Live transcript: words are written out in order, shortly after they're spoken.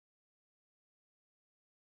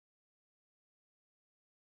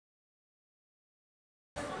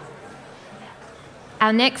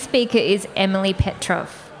Our next speaker is Emily Petroff.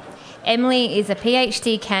 Emily is a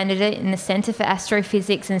PhD candidate in the Centre for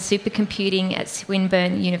Astrophysics and Supercomputing at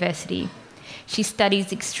Swinburne University. She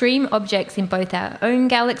studies extreme objects in both our own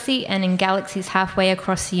galaxy and in galaxies halfway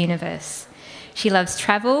across the universe. She loves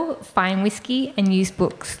travel, fine whiskey, and used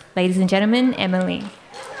books. Ladies and gentlemen, Emily.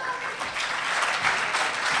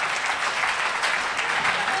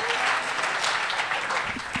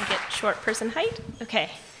 Get short person height. Okay.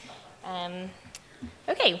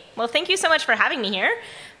 Okay. Well, thank you so much for having me here.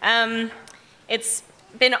 It's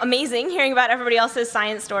been amazing hearing about everybody else's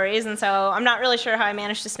science stories, and so I'm not really sure how I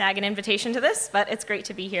managed to snag an invitation to this, but it's great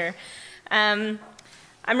to be here. I'm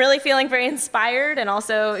really feeling very inspired and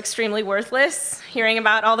also extremely worthless hearing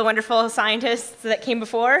about all the wonderful scientists that came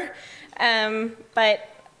before. But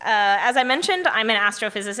as I mentioned, I'm an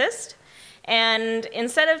astrophysicist, and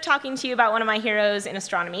instead of talking to you about one of my heroes in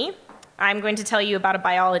astronomy, I'm going to tell you about a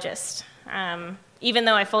biologist. Even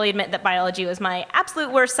though I fully admit that biology was my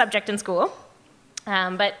absolute worst subject in school.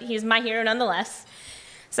 But he's my hero nonetheless.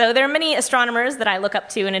 So there are many astronomers that I look up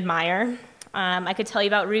to and admire. I could tell you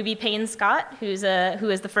about Ruby Payne-Scott, who is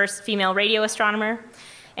the first female radio astronomer.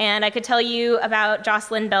 And I could tell you about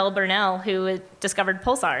Jocelyn Bell Burnell, who discovered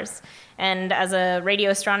pulsars. And as a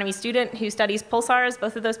radio astronomy student who studies pulsars,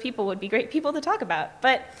 both of those people would be great people to talk about.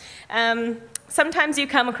 But sometimes you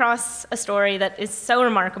come across a story that is so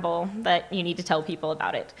remarkable that you need to tell people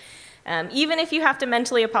about it. Even if you have to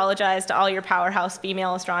mentally apologize to all your powerhouse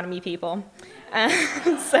female astronomy people.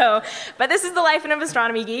 But this is the life of an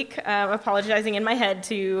astronomy geek, apologizing in my head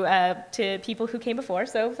to people who came before,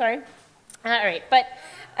 so sorry. All right, but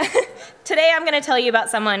today I'm going to tell you about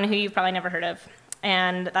someone who you've probably never heard of,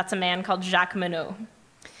 and that's a man called Jacques Monod.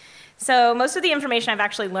 So most of the information I've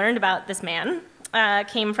actually learned about this man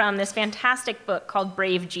came from this fantastic book called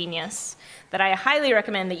Brave Genius that I highly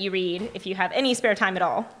recommend that you read if you have any spare time at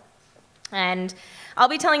all. And I'll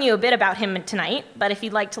be telling you a bit about him tonight, but if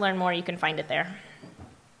you'd like to learn more, you can find it there.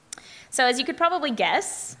 So as you could probably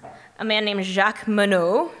guess, a man named Jacques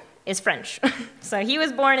Monod is French. So he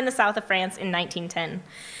was born in the south of France in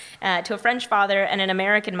 1910 to a French father and an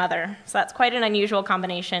American mother. So that's quite an unusual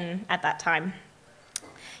combination at that time.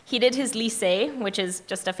 He did his lycée, which is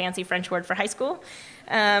just a fancy French word for high school,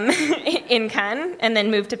 in Cannes, and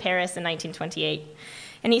then moved to Paris in 1928.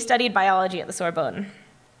 And he studied biology at the Sorbonne.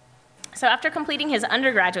 So after completing his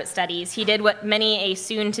undergraduate studies, he did what many a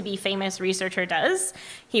soon-to-be famous researcher does.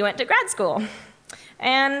 He went to grad school.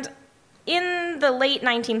 And in the late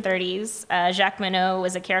 1930s, Jacques Monod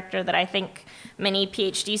was a character that I think many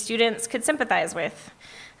PhD students could sympathize with.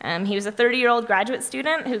 He was a 30-year-old graduate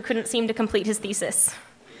student who couldn't seem to complete his thesis.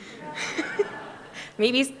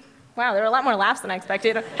 Maybe, wow, there were a lot more laughs than I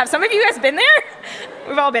expected. Have some of you guys been there?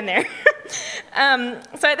 We've all been there.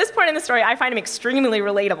 So at this point in the story, I find him extremely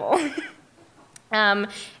relatable. And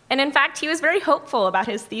in fact, he was very hopeful about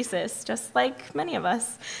his thesis, just like many of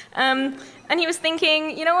us. And he was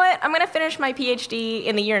thinking, you know what, I'm going to finish my PhD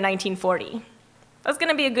in the year 1940. That's going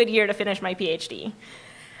to be a good year to finish my PhD.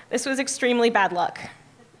 This was extremely bad luck.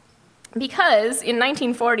 Because in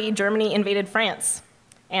 1940, Germany invaded France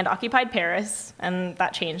and occupied Paris, and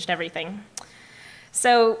that changed everything.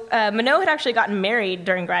 So Monod had actually gotten married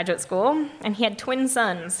during graduate school, and he had twin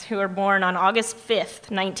sons who were born on August 5th,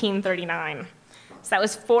 1939. So that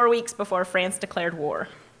was 4 weeks before France declared war.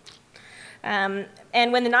 And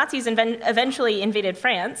when the Nazis eventually invaded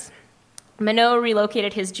France, Monod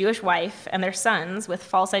relocated his Jewish wife and their sons with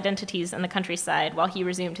false identities in the countryside while he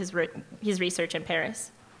resumed his research in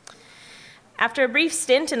Paris. After a brief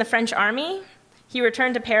stint in the French army, he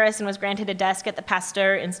returned to Paris and was granted a desk at the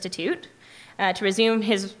Pasteur Institute to resume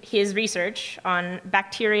his research on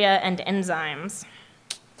bacteria and enzymes.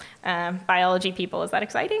 Biology people, is that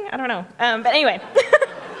exciting? I don't know. But anyway,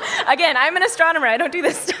 again, I'm an astronomer. I don't do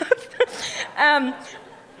this stuff. And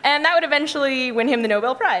that would eventually win him the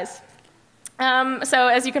Nobel Prize. So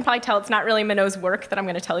as you can probably tell, it's not really Monod's work that I'm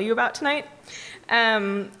going to tell you about tonight.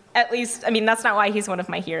 At least, I mean, that's not why he's one of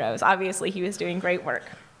my heroes. Obviously, he was doing great work.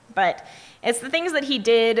 But it's the things that he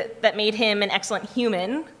did that made him an excellent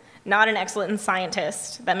human, not an excellent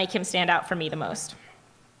scientist, that make him stand out for me the most.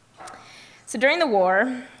 So during the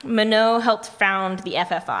war, Monod helped found the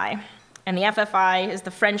FFI. And the FFI is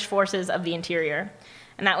the French Forces of the Interior.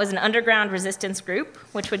 And that was an underground resistance group,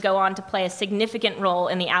 which would go on to play a significant role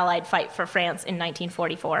in the Allied fight for France in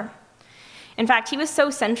 1944. In fact, he was so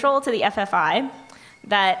central to the FFI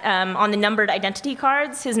that on the numbered identity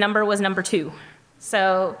cards, his number was number 2.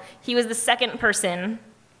 So he was the second person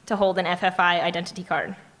to hold an FFI identity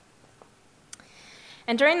card.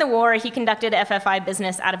 And during the war, he conducted FFI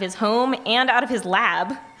business out of his home and out of his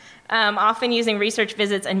lab often using research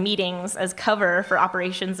visits and meetings as cover for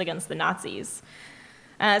operations against the Nazis.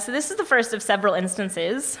 So this is the first of several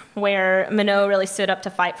instances where Monod really stood up to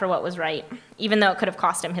fight for what was right, even though it could have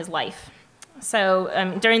cost him his life.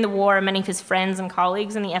 So during the war, many of his friends and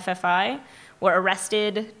colleagues in the FFI were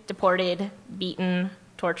arrested, deported, beaten,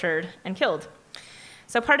 tortured, and killed.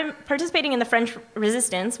 So participating in the French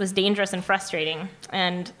resistance was dangerous and frustrating,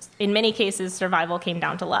 and in many cases, survival came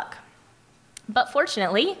down to luck. But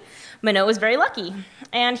fortunately, Monod was very lucky,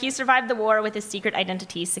 and he survived the war with his secret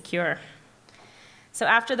identity secure. So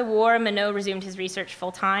after the war, Monod resumed his research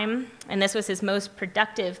full-time, and this was his most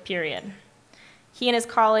productive period. He and his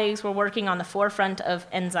colleagues were working on the forefront of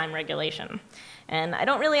enzyme regulation. And I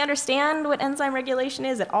don't really understand what enzyme regulation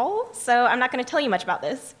is at all, so I'm not going to tell you much about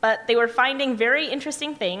this. But they were finding very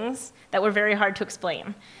interesting things that were very hard to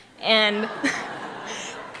explain. And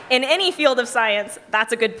in any field of science,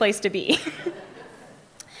 that's a good place to be.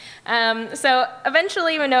 So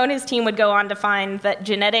eventually, Monod and his team would go on to find that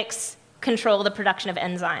genetics control the production of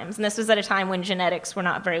enzymes. And this was at a time when genetics were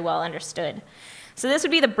not very well understood. So this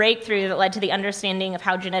would be the breakthrough that led to the understanding of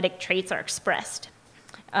how genetic traits are expressed,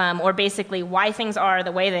 or basically why things are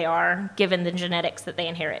the way they are given the genetics that they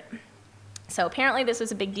inherit. So apparently this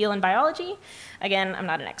was a big deal in biology. Again, I'm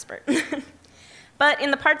not an expert. But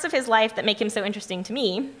in the parts of his life that make him so interesting to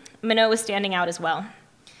me, Monod was standing out as well.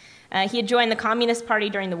 He had joined the Communist Party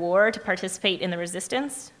during the war to participate in the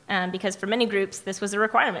resistance, because for many groups this was a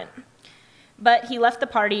requirement. But he left the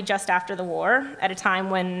party just after the war, at a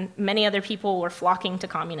time when many other people were flocking to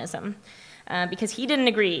communism, because he didn't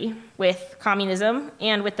agree with communism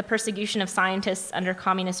and with the persecution of scientists under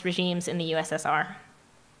communist regimes in the USSR.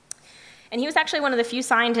 And he was actually one of the few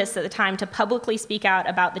scientists at the time to publicly speak out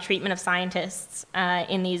about the treatment of scientists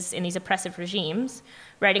in these oppressive regimes,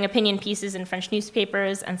 writing opinion pieces in French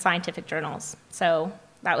newspapers and scientific journals. So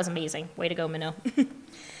that was amazing. Way to go, Monod.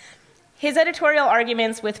 His editorial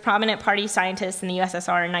arguments with prominent party scientists in the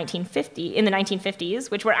USSR in the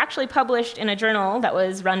 1950s, which were actually published in a journal that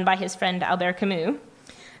was run by his friend Albert Camus,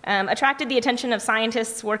 attracted the attention of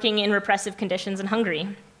scientists working in repressive conditions in Hungary.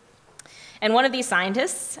 And one of these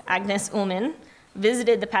scientists, Agnes Ullmann,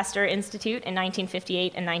 visited the Pasteur Institute in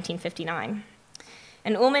 1958 and 1959.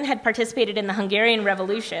 And Ullmann had participated in the Hungarian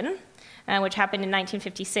Revolution, which happened in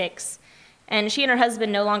 1956, and she and her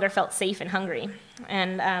husband no longer felt safe in Hungary.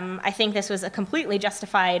 And I think this was a completely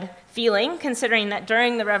justified feeling, considering that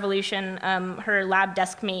during the revolution, her lab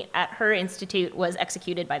desk mate at her institute was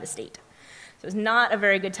executed by the state. So it was not a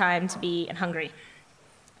very good time to be in Hungary.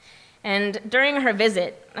 And during her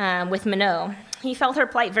visit with Monod, he felt her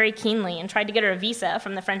plight very keenly and tried to get her a visa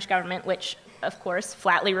from the French government, which, of course,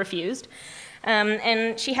 flatly refused.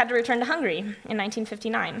 And she had to return to Hungary in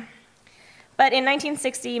 1959. But in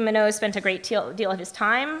 1960, Monod spent a great deal of his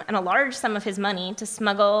time and a large sum of his money to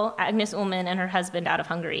smuggle Agnes Ullmann and her husband out of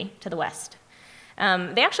Hungary to the West.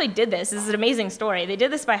 They actually did this. This is an amazing story. They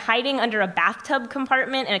did this by hiding under a bathtub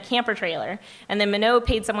compartment in a camper trailer, and then Monod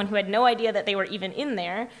paid someone who had no idea that they were even in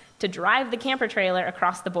there to drive the camper trailer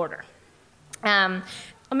across the border.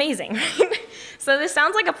 Amazing, right? So this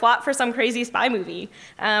sounds like a plot for some crazy spy movie,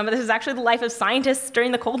 but this is actually the life of scientists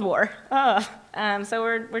during the Cold War. So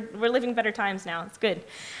we're living better times now. It's good.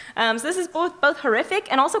 So this is both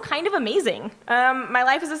horrific and also kind of amazing. My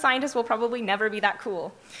life as a scientist will probably never be that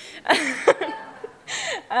cool.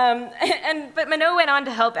 But Monod went on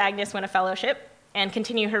to help Agnes win a fellowship and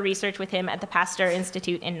continue her research with him at the Pasteur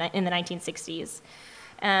Institute in the 1960s.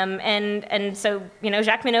 And so,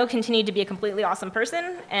 Jacques Monod continued to be a completely awesome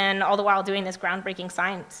person, and all the while doing this groundbreaking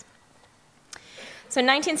science. So in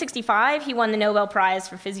 1965, he won the Nobel Prize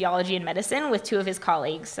for Physiology and Medicine with two of his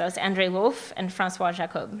colleagues, so it's André Wolff and François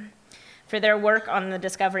Jacob, for their work on the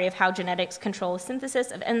discovery of how genetics control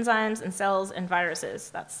synthesis of enzymes and cells and viruses.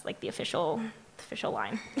 That's like the official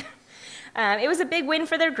line. It was a big win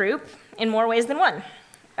for their group in more ways than one.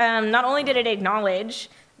 Not only did it acknowledge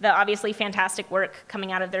the obviously fantastic work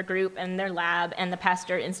coming out of their group and their lab and the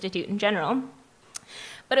Pasteur Institute in general,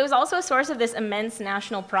 but it was also a source of this immense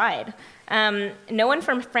national pride. No one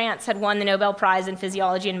from France had won the Nobel Prize in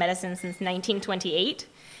Physiology and Medicine since 1928,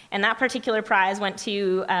 and that particular prize went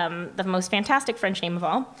to the most fantastic French name of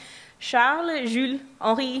all, Charles Jules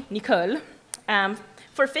Henri Nicole,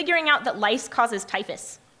 for figuring out that lice causes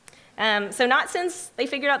typhus. So not since they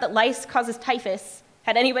figured out that lice causes typhus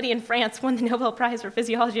had anybody in France won the Nobel Prize for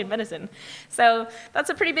Physiology and Medicine. So that's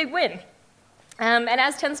a pretty big win. And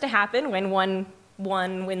as tends to happen when one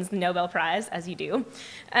wins the Nobel Prize, as you do,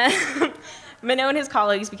 Monod and his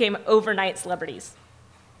colleagues became overnight celebrities.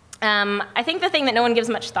 I think the thing that no one gives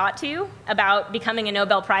much thought to about becoming a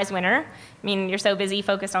Nobel Prize winner, I mean, you're so busy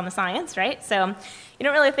focused on the science, right? So you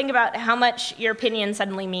don't really think about how much your opinion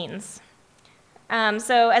suddenly means.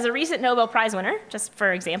 So as a recent Nobel Prize winner, just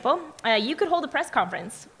for example, you could hold a press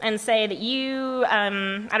conference and say that you, I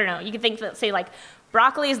don't know, you could say like,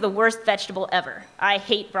 broccoli is the worst vegetable ever. I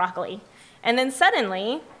hate broccoli. And then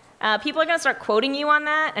suddenly, people are going to start quoting you on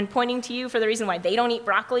that and pointing to you for the reason why they don't eat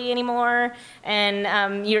broccoli anymore.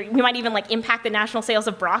 And you might even like impact the national sales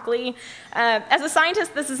of broccoli. As a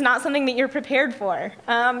scientist, this is not something that you're prepared for.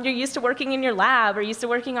 You're used to working in your lab or used to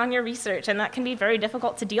working on your research, and that can be very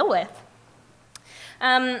difficult to deal with.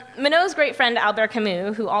 Monod's great friend Albert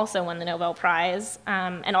Camus, who also won the Nobel Prize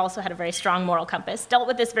and also had a very strong moral compass, dealt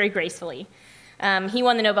with this very gracefully. He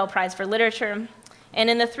won the Nobel Prize for literature. And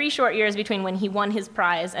in the 3 short years between when he won his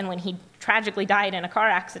prize and when he tragically died in a car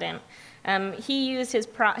accident, he used his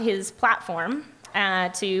platform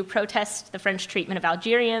to protest the French treatment of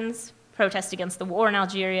Algerians, protest against the war in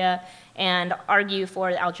Algeria, and argue for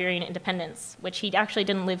Algerian independence, which he actually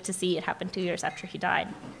didn't live to see. It happened 2 years after he died.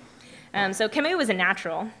 So Camus was a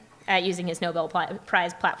natural at using his Nobel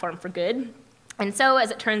Prize platform for good. And so, as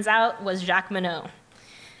it turns out, was Jacques Monod.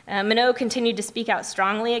 Monod continued to speak out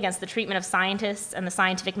strongly against the treatment of scientists and the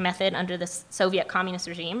scientific method under the Soviet communist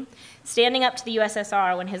regime, standing up to the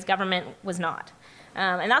USSR when his government was not.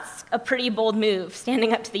 And that's a pretty bold move,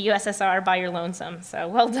 standing up to the USSR by your lonesome, so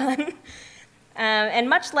well done. And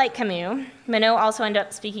much like Camus, Monod also ended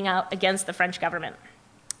up speaking out against the French government.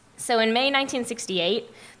 So in May 1968,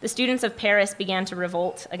 the students of Paris began to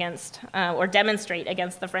revolt against, or demonstrate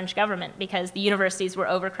against the French government because the universities were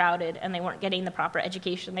overcrowded and they weren't getting the proper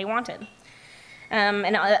education they wanted.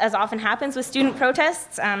 And as often happens with student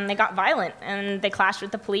protests, they got violent and they clashed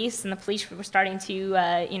with the police, and the police were starting to,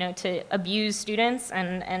 to abuse students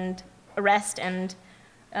and arrest and,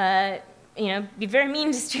 be very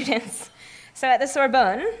mean to students. So at the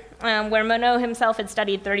Sorbonne, where Monod himself had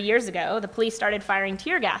studied 30 years ago, the police started firing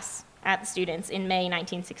tear gas at the students in May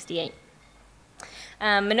 1968.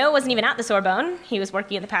 Monod wasn't even at the Sorbonne. He was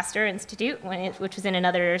working at the Pasteur Institute, which was in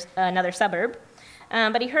another suburb.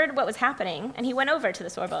 But he heard what was happening, and he went over to the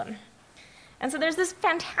Sorbonne. And so there's this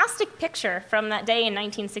fantastic picture from that day in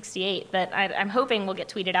 1968 that I'm hoping will get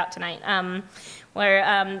tweeted out tonight,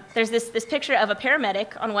 where there's this picture of a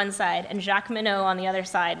paramedic on one side and Jacques Monod on the other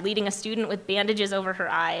side, leading a student with bandages over her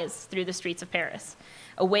eyes through the streets of Paris,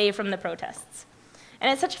 away from the protests.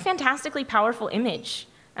 And it's such a fantastically powerful image.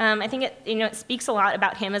 I think it speaks a lot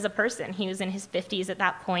about him as a person. He was in his 50s at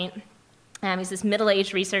that point. He's this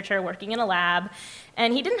middle-aged researcher working in a lab,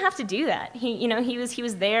 and he didn't have to do that. He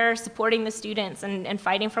was there supporting the students and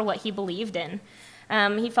fighting for what he believed in.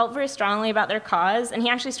 He felt very strongly about their cause, and he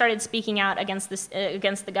actually started speaking out against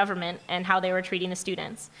the government and how they were treating the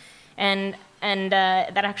students, and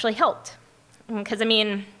that actually helped. Because I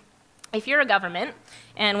mean, if you're a government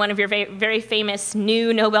and one of your very famous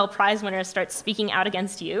new Nobel Prize winners starts speaking out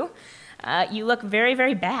against you, you look very,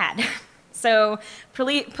 very bad. So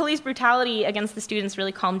police brutality against the students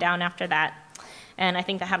really calmed down after that, and I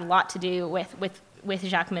think that had a lot to do with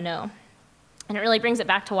Jacques Monod. And it really brings it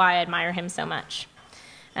back to why I admire him so much.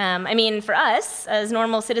 I mean, for us, as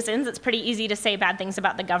normal citizens, it's pretty easy to say bad things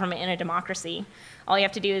about the government in a democracy. All you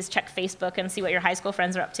have to do is check Facebook and see what your high school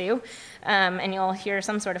friends are up to, and you'll hear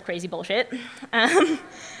some sort of crazy bullshit.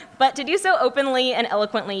 But to do so openly and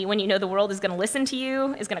eloquently when you know the world is going to listen to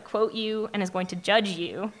you, is going to quote you, and is going to judge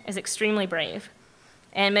you is extremely brave.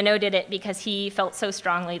 And Monod did it because he felt so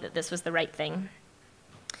strongly that this was the right thing.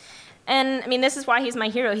 And I mean, this is why he's my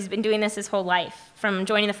hero. He's been doing this his whole life, from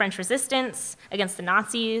joining the French resistance against the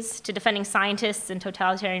Nazis, to defending scientists in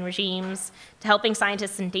totalitarian regimes, to helping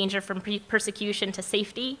scientists in danger from persecution to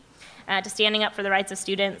safety, to standing up for the rights of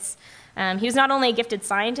students. He was not only a gifted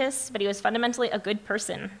scientist, but he was fundamentally a good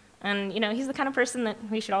person. And he's the kind of person that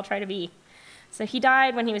we should all try to be. So he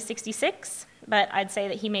died when he was 66, but I'd say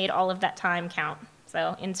that he made all of that time count.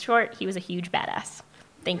 So in short, he was a huge badass.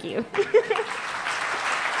 Thank you.